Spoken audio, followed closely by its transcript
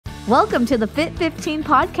Welcome to the Fit 15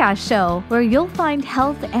 podcast show, where you'll find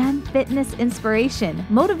health and fitness inspiration,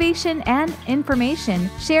 motivation, and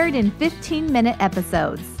information shared in 15-minute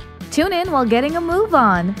episodes. Tune in while getting a move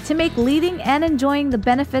on to make leading and enjoying the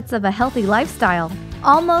benefits of a healthy lifestyle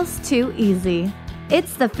almost too easy.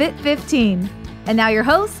 It's the Fit 15. And now your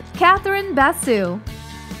host, Catherine Basu.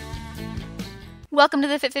 Welcome to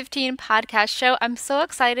the Fit 15 podcast show. I'm so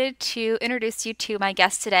excited to introduce you to my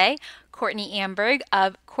guest today, Courtney Amburg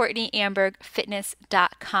of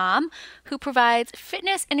CourtneyAmburgFitness.com, who provides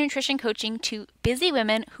fitness and nutrition coaching to busy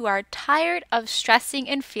women who are tired of stressing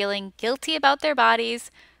and feeling guilty about their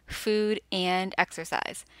bodies, food, and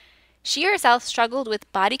exercise. She herself struggled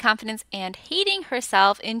with body confidence and hating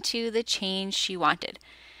herself into the change she wanted.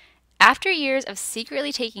 After years of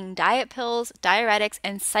secretly taking diet pills, diuretics,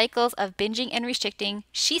 and cycles of binging and restricting,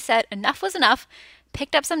 she said enough was enough,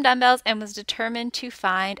 picked up some dumbbells, and was determined to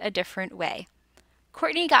find a different way.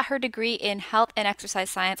 Courtney got her degree in health and exercise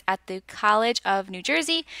science at the College of New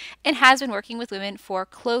Jersey and has been working with women for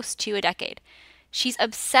close to a decade. She's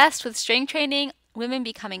obsessed with strength training, women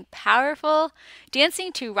becoming powerful,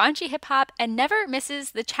 dancing to raunchy hip-hop, and never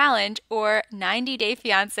misses the challenge or 90-Day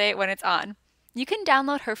Fiancé when it's on. You can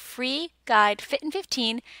download her free guide, Fit in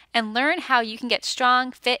 15, and learn how you can get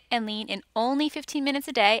strong, fit, and lean in only 15 minutes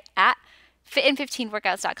a day at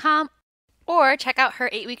fitin15workouts.com, or check out her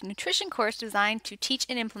 8-week nutrition course designed to teach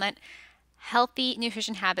and implement healthy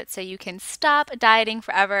nutrition habits so you can stop dieting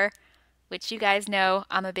forever, which you guys know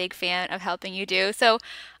I'm a big fan of helping you do. So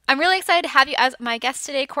I'm really excited to have you as my guest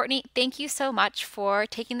today, Courtney. Thank you so much for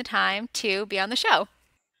taking the time to be on the show.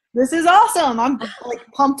 This is awesome. I'm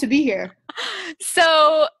pumped to be here.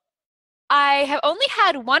 So I have only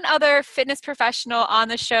had one other fitness professional on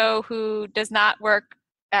the show who does not work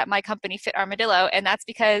at my company, Fit Armadillo, and that's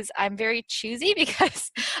because I'm very choosy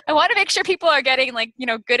because I want to make sure people are getting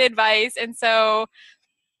good advice. And so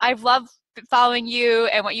I've loved following you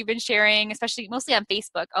and what you've been sharing, especially mostly on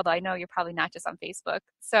Facebook, although I know you're probably not just on Facebook.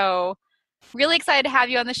 So really excited to have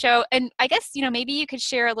you on the show. And I guess, maybe you could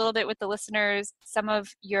share a little bit with the listeners some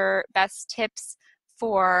of your best tips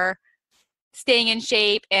for staying in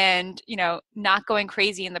shape and, not going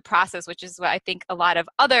crazy in the process, which is what I think a lot of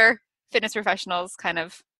other fitness professionals kind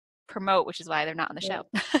of promote, which is why they're not on the show.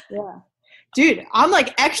 Yeah. Dude, I'm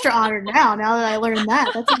extra honored now that I learned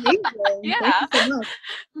that. That's amazing. Yeah. Thank you so much.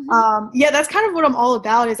 Mm-hmm. That's kind of what I'm all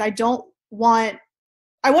about is I want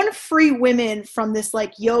to free women from this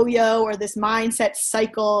yo-yo or this mindset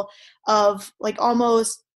cycle of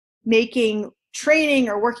almost making training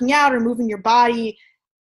or working out or moving your body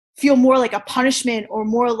feel more like a punishment or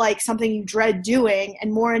more like something you dread doing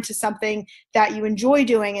and more into something that you enjoy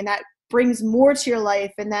doing and that brings more to your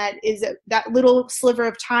life, and that is that little sliver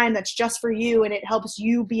of time that's just for you, and it helps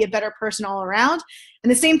you be a better person all around.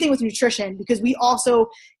 And the same thing with nutrition, because we also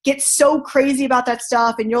get so crazy about that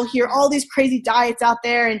stuff, and you'll hear all these crazy diets out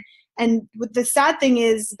there, and the sad thing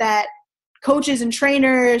is that coaches and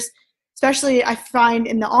trainers, especially I find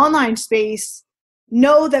in the online space,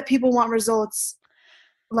 know that people want results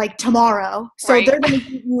tomorrow. So They're going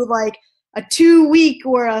to give you a 2-week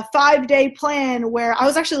or a 5-day plan, where I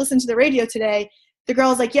was actually listening to the radio today. The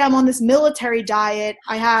girl's like, yeah, I'm on this military diet.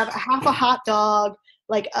 I have half a hot dog,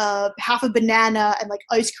 half a banana, and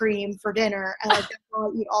ice cream for dinner. And that's all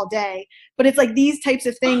I eat all day. But it's these types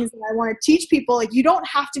of things that I want to teach people. You don't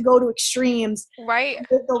have to go to extremes to live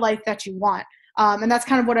the life that you want. And that's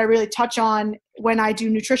kind of what I really touch on when I do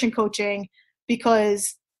nutrition coaching,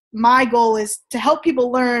 because my goal is to help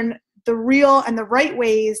people learn the real and the right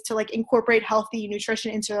ways to incorporate healthy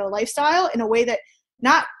nutrition into their lifestyle in a way that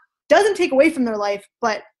doesn't take away from their life,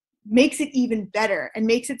 but makes it even better and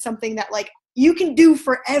makes it something that you can do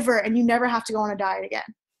forever and you never have to go on a diet again.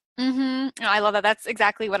 Mm-hmm. I love that. That's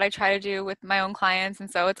exactly what I try to do with my own clients. And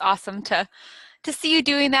so it's awesome to see you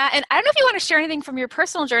doing that. And I don't know if you want to share anything from your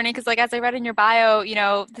personal journey, because as I read in your bio,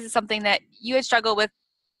 this is something that you had struggled with,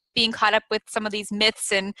 being caught up with some of these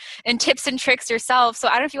myths and tips and tricks yourself. So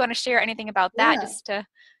I don't know if you want to share anything about that.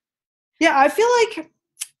 Yeah, I feel I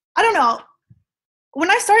don't know.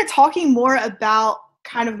 When I started talking more about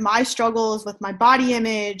kind of my struggles with my body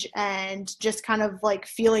image and just kind of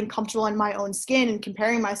feeling comfortable in my own skin and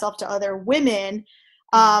comparing myself to other women,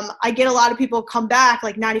 I get a lot of people come back,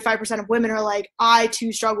 95% of women are I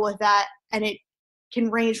too struggle with that. And it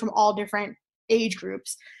can range from all different age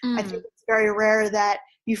groups. I think it's very rare that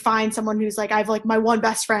you find someone who's I have my one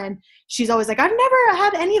best friend, she's always I've never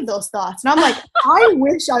had any of those thoughts. And I'm I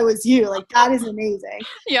wish I was you. That is amazing.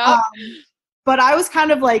 Yeah. But I was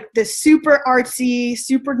kind of this super artsy,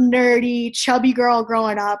 super nerdy, chubby girl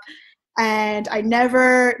growing up. And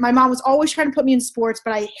my mom was always trying to put me in sports,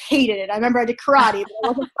 but I hated it. I remember I did karate, but I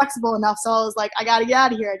wasn't flexible enough. So I was like, I got to get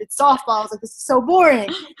out of here. I did softball. I was like, this is so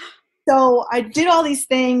boring. So I did all these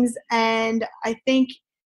things. And I think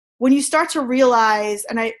when you start to realize,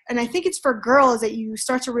 and I think it's for girls, that you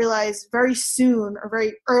start to realize very soon or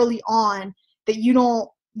very early on that you don't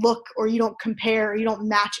look or you don't compare or you don't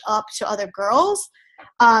match up to other girls.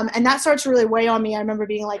 And that starts to really weigh on me. I remember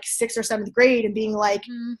being like 6th or 7th grade and being like,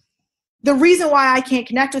 the reason why I can't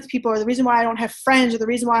connect with people, or the reason why I don't have friends, or the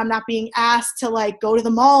reason why I'm not being asked to like go to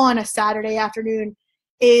the mall on a Saturday afternoon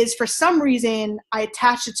is, for some reason, I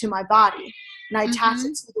attached it to my body and I attached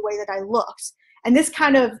it to the way that I looked. And this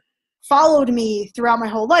kind of followed me throughout my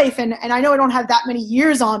whole life. And I know I don't have that many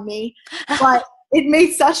years on me, but it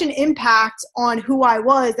made such an impact on who I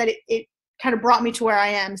was that it kind of brought me to where I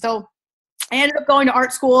am. So I ended up going to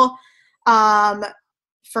art school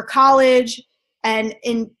for college. And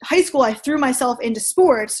in high school, I threw myself into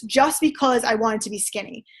sports just because I wanted to be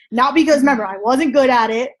skinny. Not because, remember, I wasn't good at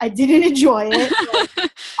it. I didn't enjoy it.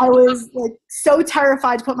 I was like so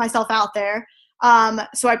terrified to put myself out there.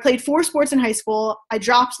 So I played 4 sports in high school. I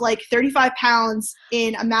dropped like 35 pounds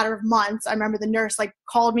in a matter of months. I remember the nurse like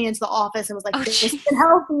called me into the office and was like, this isn't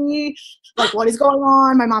healthy. Like, what is going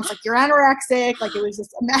on? My mom's like, you're anorexic. Like, it was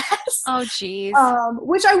just a mess. Oh, geez.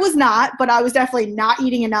 Which I was not, but I was definitely not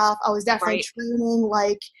eating enough. I was definitely training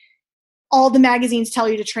like all the magazines tell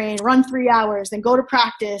you to train, run 3 hours, then go to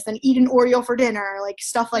practice, then eat an Oreo for dinner, like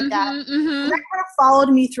stuff like that. And that kind of followed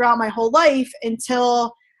me throughout my whole life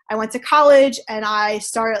until I went to college and I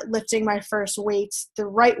started lifting my first weights the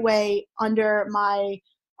right way under my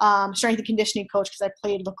strength and conditioning coach, because I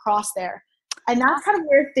played lacrosse there. And that's kind of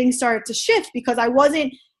where things started to shift, because I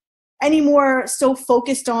wasn't anymore so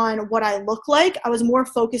focused on what I look like. I was more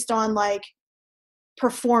focused on like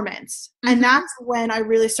performance. And that's when I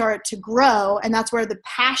really started to grow. And that's where the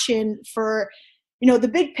passion for, you know, the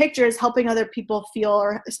big picture is helping other people feel,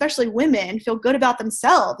 or especially women, feel good about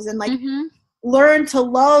themselves and like learn to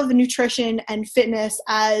love nutrition and fitness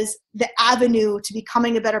as the avenue to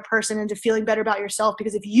becoming a better person and to feeling better about yourself.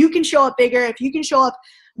 Because if you can show up bigger, if you can show up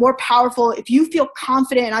more powerful, if you feel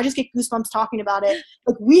confident, and I just get goosebumps talking about it,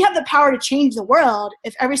 like we have the power to change the world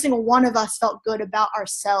if every single one of us felt good about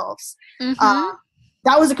ourselves.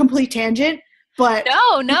 That was a complete tangent, but no,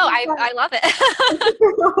 I love it.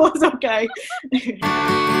 It was okay.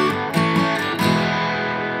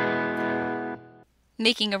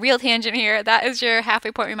 Making a real tangent here. That is your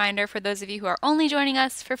halfway point reminder for those of you who are only joining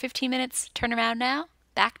us for 15 minutes. Turn around now.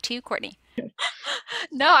 Back to Courtney.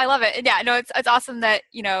 No, I love it. Yeah, no, it's awesome that,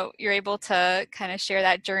 you know, you're able to kind of share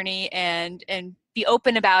that journey and be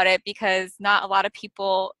open about it, because not a lot of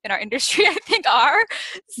people in our industry, I think, are.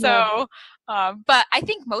 So, but I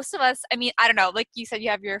think most of us, I mean, I don't know, like you said, you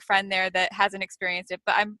have your friend there that hasn't experienced it,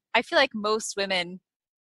 but I feel like most women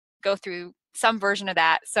go through some version of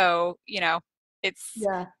that. So, you know,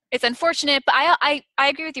 it's unfortunate, but I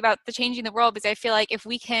agree with you about the changing the world, because I feel like if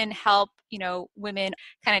we can help, you know, women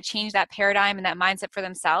kind of change that paradigm and that mindset for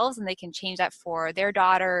themselves, and they can change that for their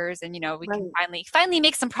daughters, and, you know, we can finally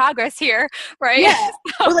make some progress here, right? Yeah.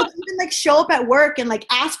 Or like even like show up at work and like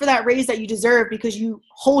ask for that raise that you deserve because you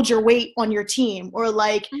hold your weight on your team, or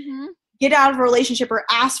like get out of a relationship or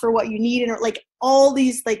ask for what you need, and like all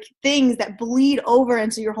these like things that bleed over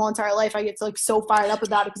into your whole entire life. I get like so fired up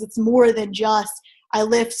about it, because it's more than just I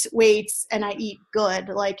lift weights and I eat good.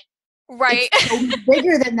 Like, it's so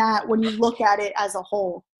bigger than that when you look at it as a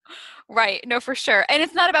whole. Right. No, for sure. And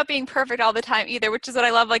it's not about being perfect all the time either, which is what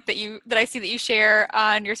I love, like that I see that you share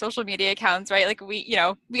on your social media accounts, right? Like we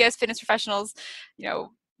as fitness professionals, you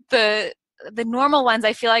know, the normal ones,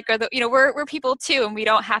 I feel like, are we're people too, and we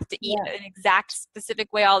don't have to eat an exact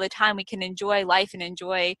specific way all the time. We can enjoy life and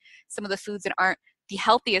enjoy some of the foods that aren't the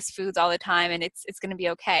healthiest foods all the time, and it's going to be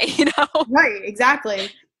okay, you know? Right, exactly.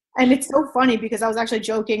 And it's so funny, because I was actually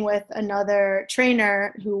joking with another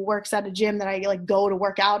trainer who works at a gym that I like go to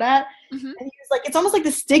work out at. And he was like, it's almost like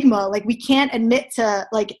the stigma. Like, we can't admit to,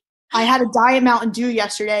 like, I had a Diet Mountain Dew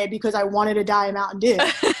yesterday because I wanted a Diet Mountain Dew.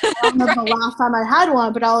 I don't remember the last time I had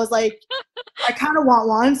one, but I was like, I kind of want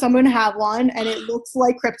one, so I'm going to have one. And it looks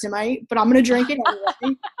like kryptonite, but I'm going to drink it anyway.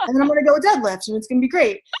 And then I'm going to go deadlift, and it's going to be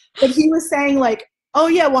great. But he was saying like, oh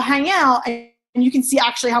yeah, we'll hang out and you can see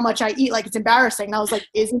actually how much I eat. Like, it's embarrassing. And I was like,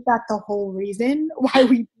 isn't that the whole reason why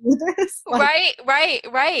we do this? Like, right.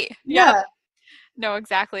 Yeah. Yep. No,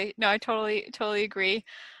 exactly. No, I totally agree.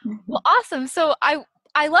 Well, awesome. So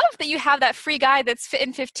I love that you have that free guide that's Fit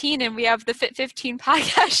in 15, and we have the Fit 15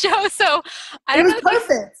 podcast show. So I don't know. It was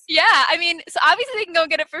perfect. Yeah. I mean, so obviously they can go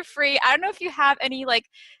get it for free. I don't know if you have any like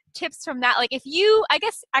tips from that? Like if you, I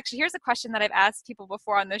guess, actually, here's a question that I've asked people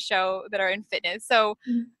before on the show that are in fitness. So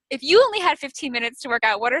if you only had 15 minutes to work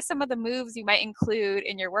out, what are some of the moves you might include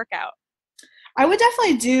in your workout? I would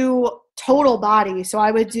definitely do total body. So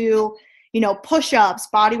I would do, push-ups,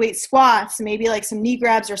 body weight squats, maybe like some knee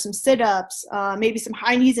grabs or some sit-ups, maybe some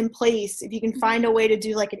high knees in place if you can find a way to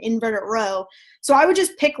do like an inverted row. So I would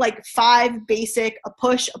just pick like 5 basic, a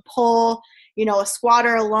push, a pull, a squat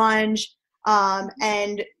or a lunge,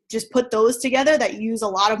 and just put those together that use a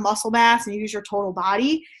lot of muscle mass and use your total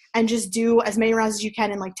body, and just do as many rounds as you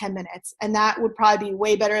can in like 10 minutes. And that would probably be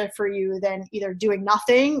way better for you than either doing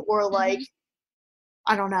nothing or like,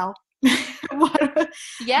 I don't know,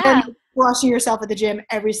 than rushing yourself at the gym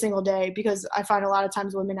every single day, because I find a lot of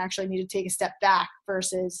times women actually need to take a step back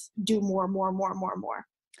versus do more.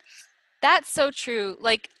 That's so true.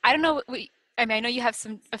 Like, I don't know, I know you have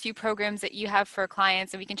a few programs that you have for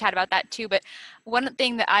clients, and we can chat about that too. But one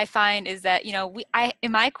thing that I find is that,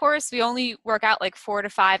 in my course, we only work out like 4 to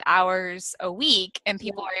 5 hours a week, and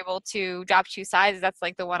people are able to drop 2 sizes. That's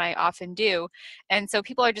like the one I often do. And so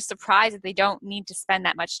people are just surprised that they don't need to spend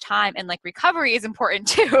that much time, and like recovery is important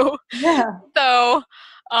too. Yeah. So,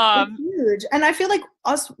 it's huge. And I feel like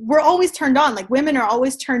we're always turned on. Like women are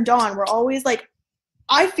always turned on. We're always like,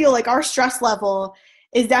 I feel like our stress level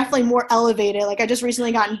is definitely more elevated. Like I just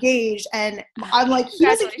recently got engaged, and I'm like, he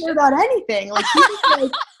doesn't care about anything. Like he just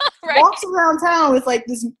like walks around town with like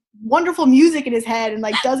this wonderful music in his head and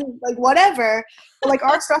like doesn't like whatever. But like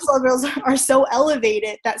our stress levels are so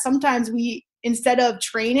elevated that sometimes we, instead of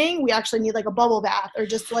training, we actually need like a bubble bath or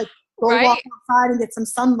just like go walk outside and get some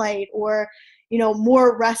sunlight, or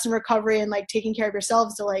more rest and recovery and like taking care of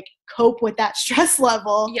yourselves to like cope with that stress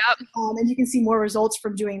level. Yep. And you can see more results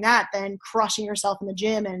from doing that than crushing yourself in the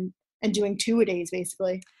gym and doing 2-a-days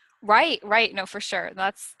basically. Right. No, for sure.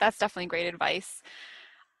 That's definitely great advice.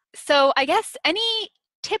 So I guess any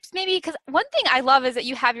tips maybe, because one thing I love is that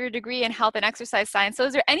you have your degree in health and exercise science. So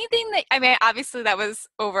is there anything that, obviously that was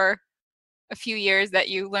over a few years that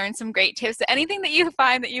you learned some great tips. Anything that you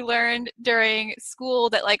find that you learned during school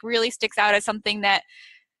that like really sticks out as something that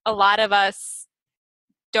a lot of us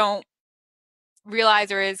don't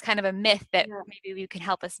realize, or is kind of a myth that maybe you can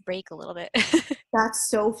help us break a little bit? That's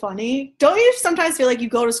so funny. Don't you sometimes feel like you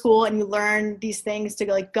go to school and you learn these things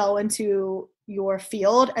to like go into your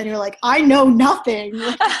field and you're like, I know nothing.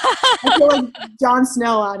 Like, I feel like Jon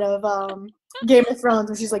Snow out of Game of Thrones,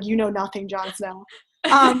 where she's like, you know nothing, Jon Snow.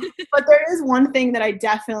 But there is one thing that I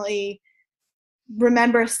definitely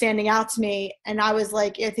remember standing out to me, and I was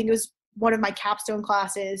like, I think it was one of my capstone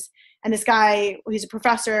classes, and this guy, he's a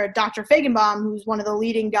professor, Dr. Fagenbaum, who's one of the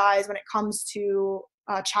leading guys when it comes to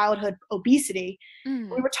childhood obesity. We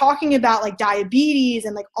were talking about like diabetes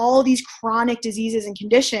and like all these chronic diseases and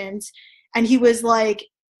conditions, and he was like,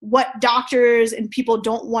 what doctors and people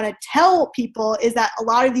don't want to tell people is that a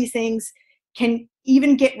lot of these things can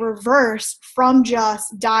even get reversed from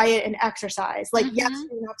just diet and exercise. Like, yes,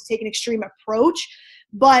 you have to take an extreme approach,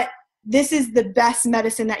 but this is the best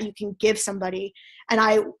medicine that you can give somebody. And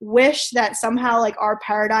I wish that somehow like our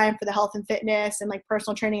paradigm for the health and fitness and like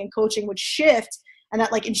personal training and coaching would shift, and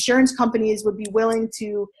that like insurance companies would be willing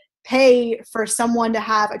to pay for someone to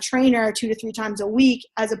have a trainer 2 to 3 times a week,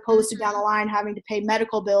 as opposed to down the line having to pay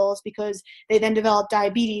medical bills because they then developed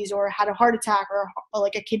diabetes or had a heart attack or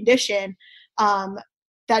like a condition.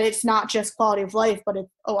 That it's not just quality of life, but it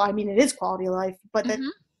is quality of life, but that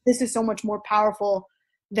this is so much more powerful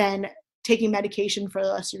than taking medication for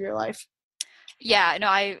the rest of your life. Yeah, no,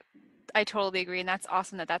 I totally agree. And that's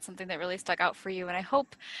awesome that that's something that really stuck out for you. And I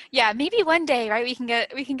hope, maybe one day, right, we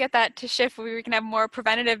can get that to shift where we can have more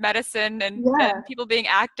preventative medicine and people being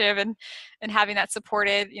active and having that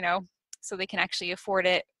supported, so they can actually afford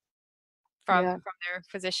it from their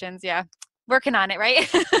physicians. Yeah. Working on it,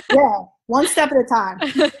 right? Yeah, one step at a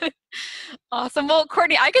time. Awesome. Well,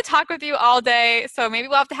 Courtney, I could talk with you all day, so maybe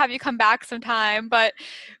we'll have to have you come back sometime, but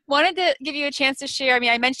wanted to give you a chance to share.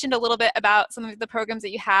 I mentioned a little bit about some of the programs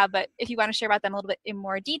that you have, but if you want to share about them a little bit in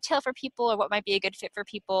more detail for people, or what might be a good fit for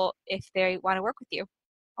people if they want to work with you.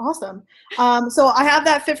 Awesome. So I have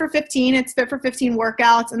that Fit for 15. It's Fit for 15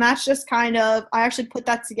 workouts, and that's just kind of, I actually put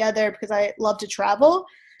that together because I love to travel.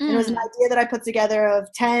 And it was an idea that I put together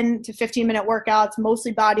of 10 to 15 minute workouts,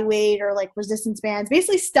 mostly body weight or like resistance bands,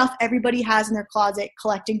 basically stuff everybody has in their closet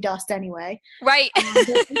collecting dust anyway. Right.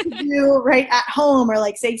 That you can do right at home, or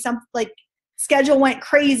like say some like schedule went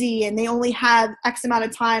crazy and they only have X amount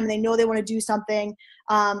of time and they know they want to do something.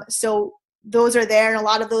 So those are there. And a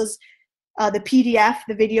lot of those, the PDF,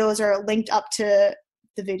 the videos are linked up to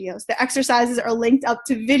the videos. The exercises are linked up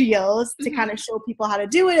to videos to kind of show people how to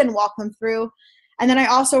do it and walk them through. And then I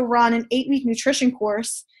also run an 8-week nutrition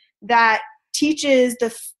course that teaches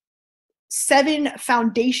the 7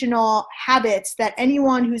 foundational habits that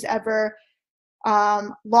anyone who's ever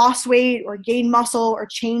lost weight or gained muscle or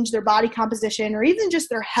changed their body composition or even just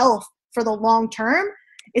their health for the long term,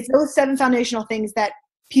 it's those 7 foundational things that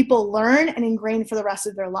people learn and ingrain for the rest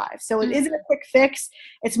of their lives. So it isn't a quick fix.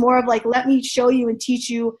 It's more of like, let me show you and teach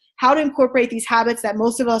you how to incorporate these habits that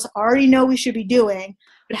most of us already know we should be doing,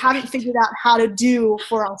 but haven't figured out how to do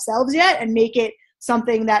for ourselves yet, and make it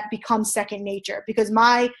something that becomes second nature. Because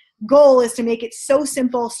my goal is to make it so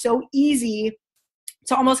simple, so easy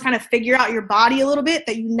to almost kind of figure out your body a little bit,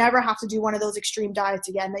 that you never have to do one of those extreme diets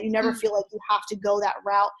again, that you never feel like you have to go that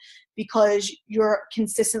route because you're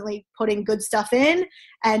consistently putting good stuff in,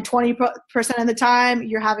 and 20% of the time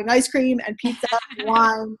you're having ice cream and pizza and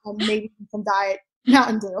wine and maybe some diet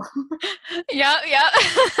Mountain Dew. Yeah. Yeah.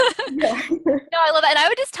 No, I love that. And I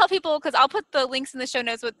would just tell people, because I'll put the links in the show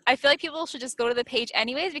notes, but I feel like people should just go to the page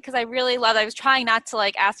anyways, because I really love it. I was trying not to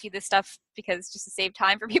like ask you this stuff because just to save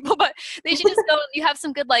time for people, but they should just go. You have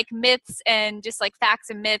some good like myths and just like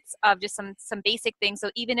facts and myths of just some basic things.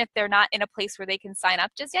 So even if they're not in a place where they can sign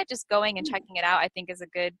up just yet, just going and checking it out, I think is a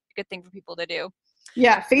good thing for people to do.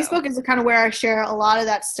 Yeah, Facebook is the kind of where I share a lot of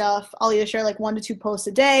that stuff. I'll either share like 1 to 2 posts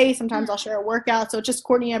a day. Sometimes I'll share a workout. So it's just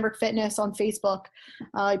Courtney Amburg Fitness on Facebook.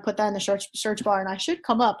 I put that in the search bar, and I should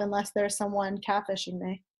come up unless there's someone catfishing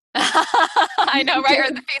me. I know, right?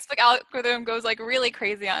 Or the Facebook algorithm goes like really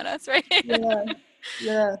crazy on us, right?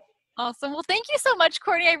 Yeah. Awesome. Well, thank you so much,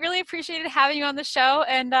 Courtney. I really appreciated having you on the show,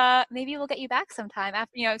 and maybe we'll get you back sometime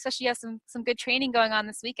after, especially you have some good training going on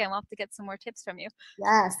this weekend. We'll have to get some more tips from you.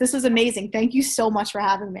 Yes, this was amazing. Thank you so much for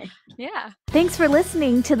having me. Yeah. Thanks for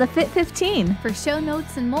listening to the Fit 15. For show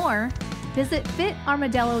notes and more, visit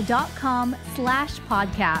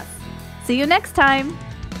fitarmadillo.com/podcast. See you next time.